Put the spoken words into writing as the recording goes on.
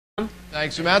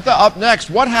Thanks, Samantha. Up next,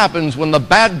 what happens when the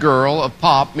bad girl of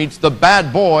pop meets the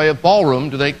bad boy of ballroom?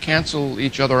 Do they cancel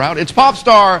each other out? It's pop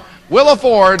star Willa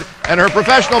Ford and her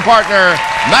professional partner,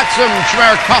 Maksim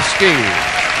Chmerkovskiy.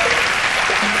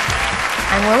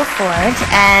 I'm Willa Ford,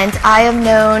 and I am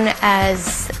known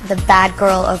as the bad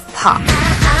girl of pop.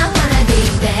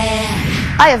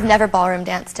 I have never ballroom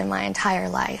danced in my entire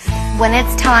life. When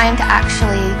it's time to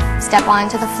actually step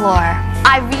onto the floor,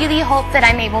 I really hope that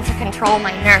I'm able to control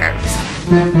my nerves.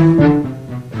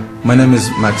 My name is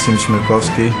Maksim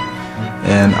Chmerkovskiy,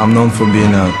 and I'm known for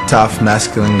being a tough,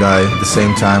 masculine guy. At the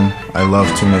same time, I love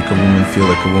to make a woman feel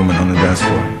like a woman on the dance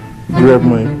floor. Grab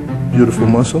my beautiful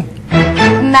muscle.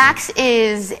 Max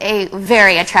is a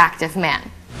very attractive man.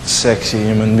 Sexy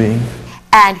human being.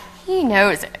 And he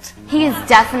knows it. He is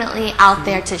definitely out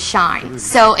there to shine.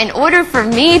 So in order for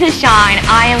me to shine,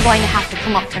 I am going to have to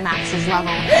come up to Max's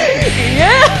level.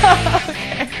 Yeah!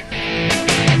 Okay.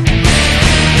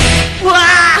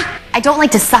 I don't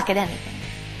like to suck at anything.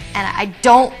 And I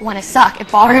don't want to suck at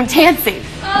ballroom dancing.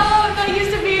 Oh, I'm not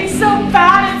used to being so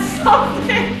bad at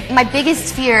something. My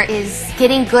biggest fear is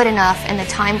getting good enough in the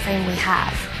time frame we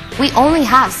have. We only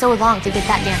have so long to get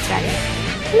that dance ready.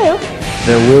 Hello.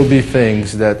 There will be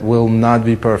things that will not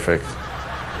be perfect.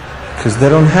 Because they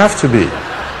don't have to be.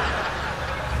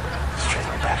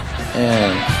 Straight back.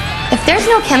 And if there's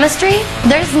no chemistry,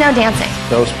 there's no dancing.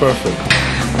 that was perfect.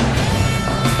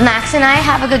 Max and I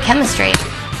have a good chemistry.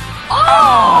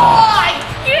 Oh,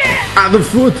 yeah. Other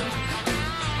foot.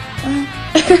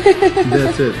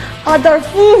 That's it. Other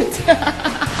food.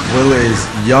 Willa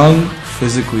is young,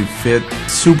 physically fit,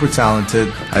 super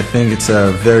talented. I think it's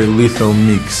a very lethal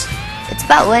mix. It's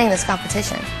about winning this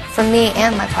competition for me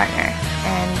and my partner,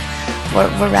 and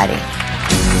we're ready.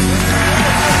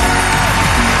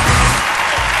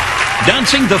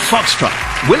 Dancing the Foxtrot,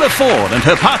 Willa Ford and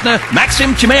her partner,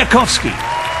 Maksim Chmerkovskiy.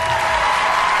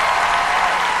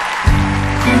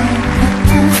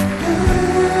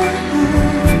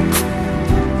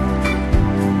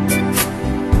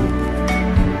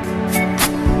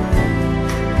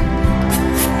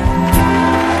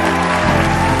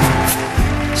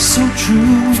 So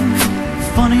true,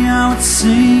 funny how it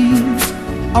seems,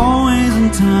 always in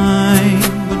time,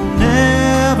 but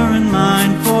never in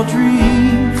mind for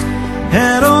dreams.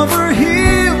 Head over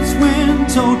heels, went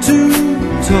toe to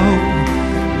toe.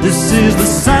 This is the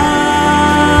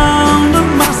sound of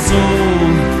my soul.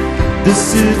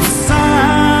 This is the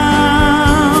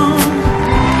sound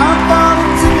I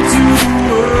volunteered to the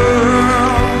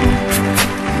world,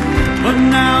 but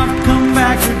now I've come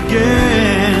back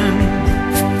again.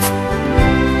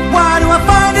 Why do I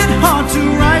find it hard to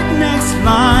write next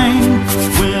line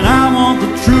when I want the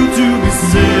truth to be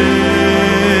said?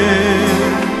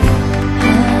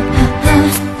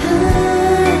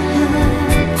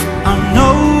 I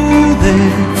know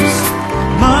this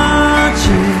much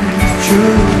is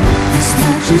true. This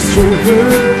much is true.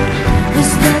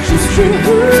 This much is true.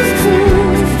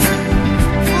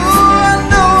 Oh,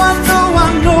 I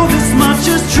know this much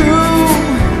is true.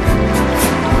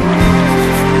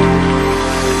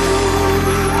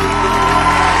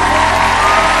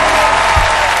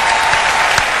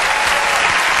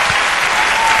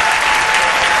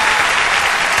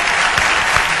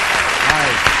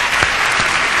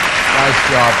 Nice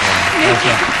job, man. Nice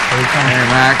job. Hey,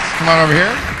 Max, come on over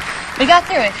here. We got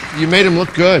through it. You made him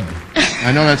look good.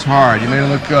 I know that's hard. You made him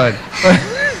look good.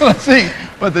 Let's see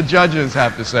what the judges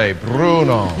have to say.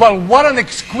 Bruno. Well, what an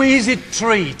exquisite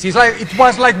treat. It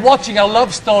was like watching a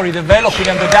love story developing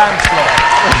on the dance floor.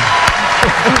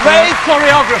 Great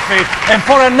choreography. And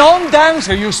for a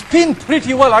non-dancer, you spin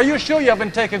pretty well. Are you sure you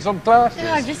haven't taken some classes?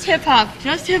 No, just hip-hop.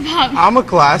 Just hip-hop. I'm a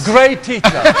class. Great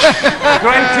teacher.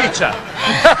 Great teacher.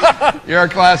 You're a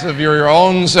class of your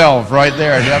own self right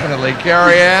there, definitely.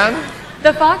 Carrie Ann?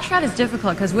 The Foxtrot is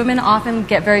difficult because women often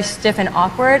get very stiff and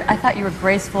awkward. I thought you were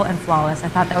graceful and flawless. I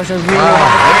thought that was a really There you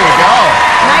go.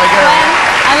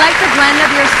 I like the blend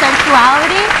of your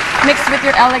sensuality mixed with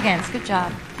your elegance. Good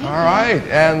job. All right.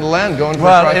 And Len, going for a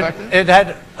Well, trifecta? it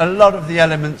had a lot of the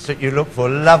elements that you look for.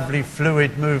 Lovely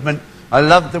fluid movement. I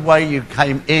loved the way you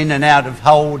came in and out of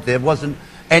hold. There wasn't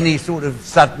any sort of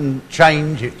sudden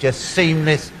change. It just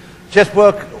seamless. Just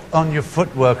work on your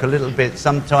footwork a little bit.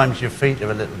 Sometimes your feet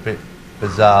are a little bit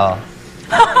bizarre.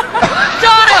 Done!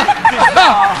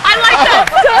 I like that.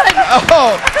 Done!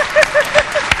 Oh,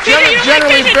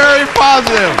 generally very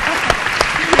positive.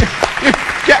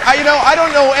 You know, I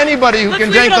don't know anybody who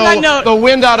can take the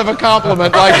wind out of a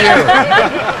compliment like you.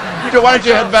 So why don't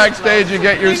you head backstage and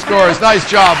get your scores? Nice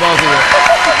job, both of you.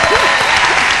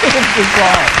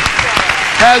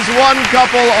 Has one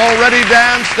couple already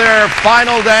danced their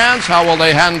final dance? How will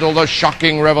they handle the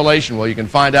shocking revelation? Well, you can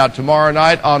find out tomorrow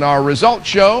night on our results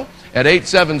show at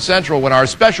 8/7 Central when our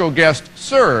special guest,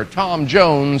 Sir Tom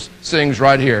Jones, sings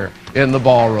right here in the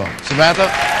ballroom. Samantha?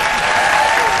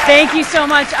 Thank you so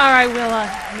much. All right, Willa,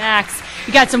 Max.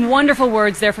 You got some wonderful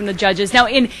words there from the judges. Now,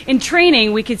 in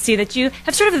training, we could see that you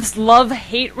have sort of this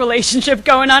love-hate relationship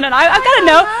going on, and I've got to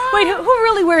know, wait, who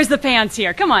really wears the pants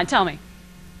here? Come on, tell me.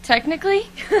 Technically?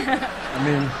 I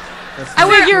mean, that's I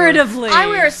wear figuratively. I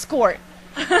wear a skirt.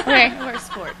 Okay, I wear a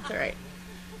skirt. It's all right.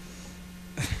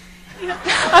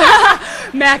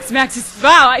 Max is,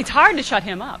 wow, it's hard to shut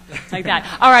him up like that.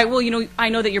 All right, well, you know, I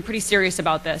know that you're pretty serious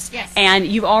about this. Yes. And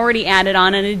you've already added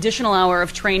on an additional hour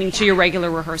of training to your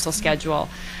regular rehearsal schedule.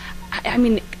 I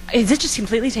mean, is this just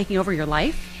completely taking over your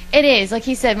life? It is. Like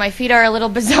he said, my feet are a little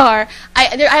bizarre. I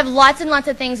have lots and lots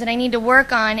of things that I need to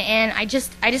work on, and I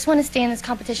just want to stay in this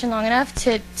competition long enough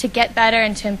to get better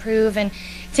and to improve and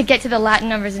to get to the Latin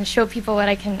numbers and show people what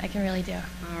I can really do.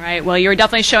 All right, well, you're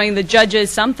definitely showing the judges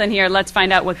something here. Let's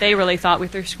find out what they really thought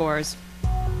with their scores.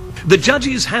 The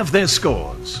judges have their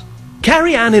scores.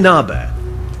 Carrie Ann Inabe,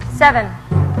 7.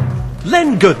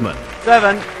 Len Goodman,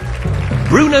 7.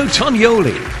 Bruno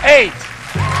Tognoli, 8.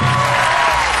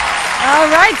 All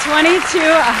right, 22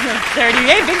 out of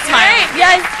 38. Big smile. Great.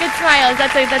 Yes, good smiles.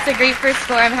 That's a great first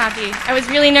score. I'm happy. I was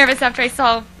really nervous after I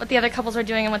saw what the other couples were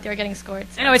doing and what they were getting scored.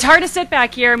 So. I know, it's hard to sit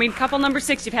back here. I mean, couple number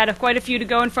 6, you've had quite a few to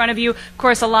go in front of you. Of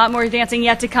course, a lot more dancing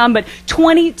yet to come, but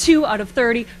 22 out of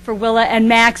 30 for Willa and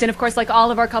Max. And, of course, like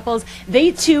all of our couples,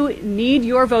 they, too, need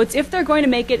your votes if they're going to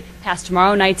make it past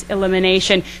tomorrow night's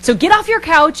elimination. So get off your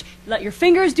couch, let your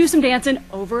fingers do some dancing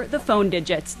over the phone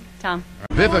digits. Tom.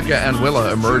 Vivica and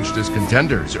Willa emerged as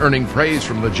contenders, earning praise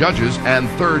from the judges and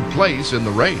 3rd place in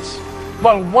the race.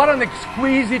 Well, what an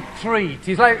exquisite treat.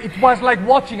 It was like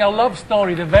watching a love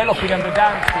story developing on the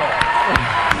dance floor.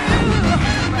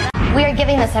 We are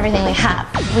giving this everything we have.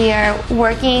 We are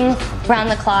working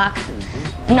round the clock,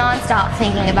 non-stop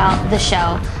thinking about the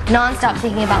show, non-stop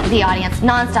thinking about the audience,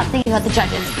 non-stop thinking about the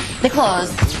judges, the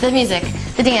clothes, the music,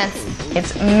 the dance.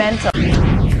 It's mental.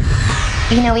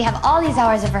 You know, we have all these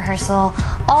hours of rehearsal,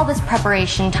 all this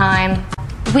preparation time.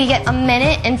 We get a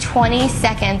minute and 20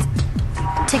 seconds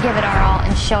to give it our all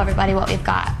and show everybody what we've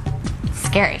got. It's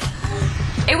scary.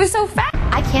 It was so fast.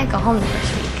 I can't go home the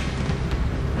first week.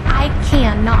 I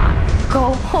cannot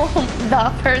go home the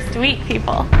first week,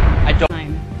 people. I don't.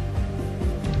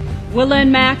 Willa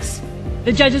and Max,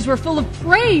 the judges were full of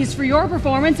praise for your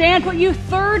performance and put you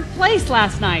 3rd place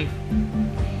last night.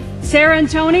 Sarah and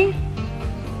Tony,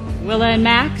 Willa and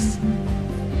Max,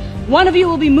 one of you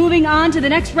will be moving on to the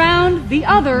next round. The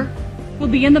other will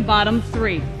be in the bottom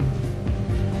 3.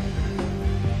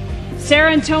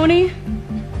 Sarah and Tony,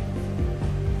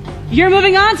 you're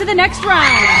moving on to the next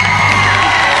round.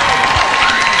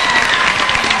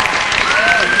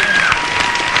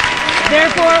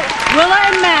 Therefore, Willa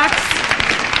and Max,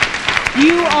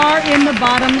 you are in the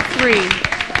bottom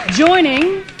 3.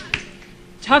 Joining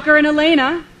Tucker and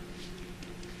Elena,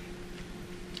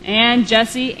 and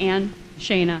Jesse and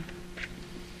Shayna.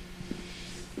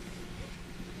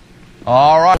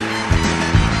 All right.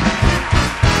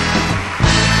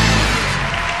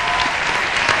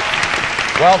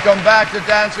 Welcome back to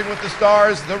Dancing with the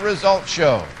Stars, the results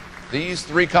show. These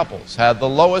 3 couples had the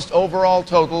lowest overall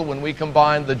total when we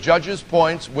combined the judges'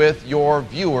 points with your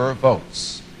viewer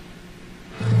votes.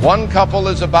 One couple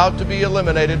is about to be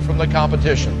eliminated from the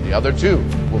competition. The other 2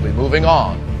 will be moving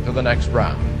on to the next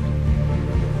round.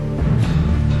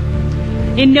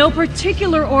 In no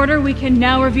particular order, we can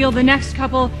now reveal the next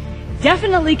couple,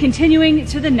 definitely continuing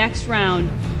to the next round.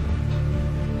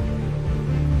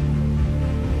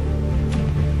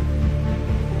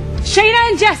 Shayna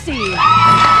and Jesse.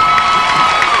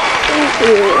 Thank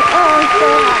you. Oh, I'm so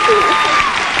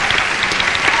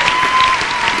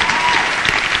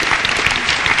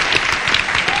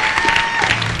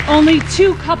happy. Only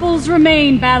 2 couples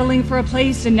remain battling for a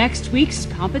place in next week's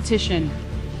competition.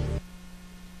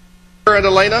 And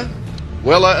Elena,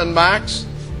 Willa and Max,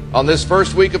 on this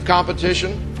first week of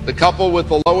competition, the couple with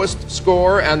the lowest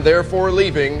score and therefore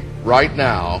leaving right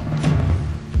now.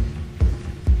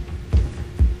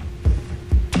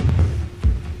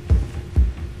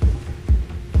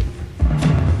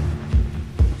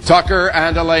 Tucker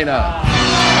and Elena.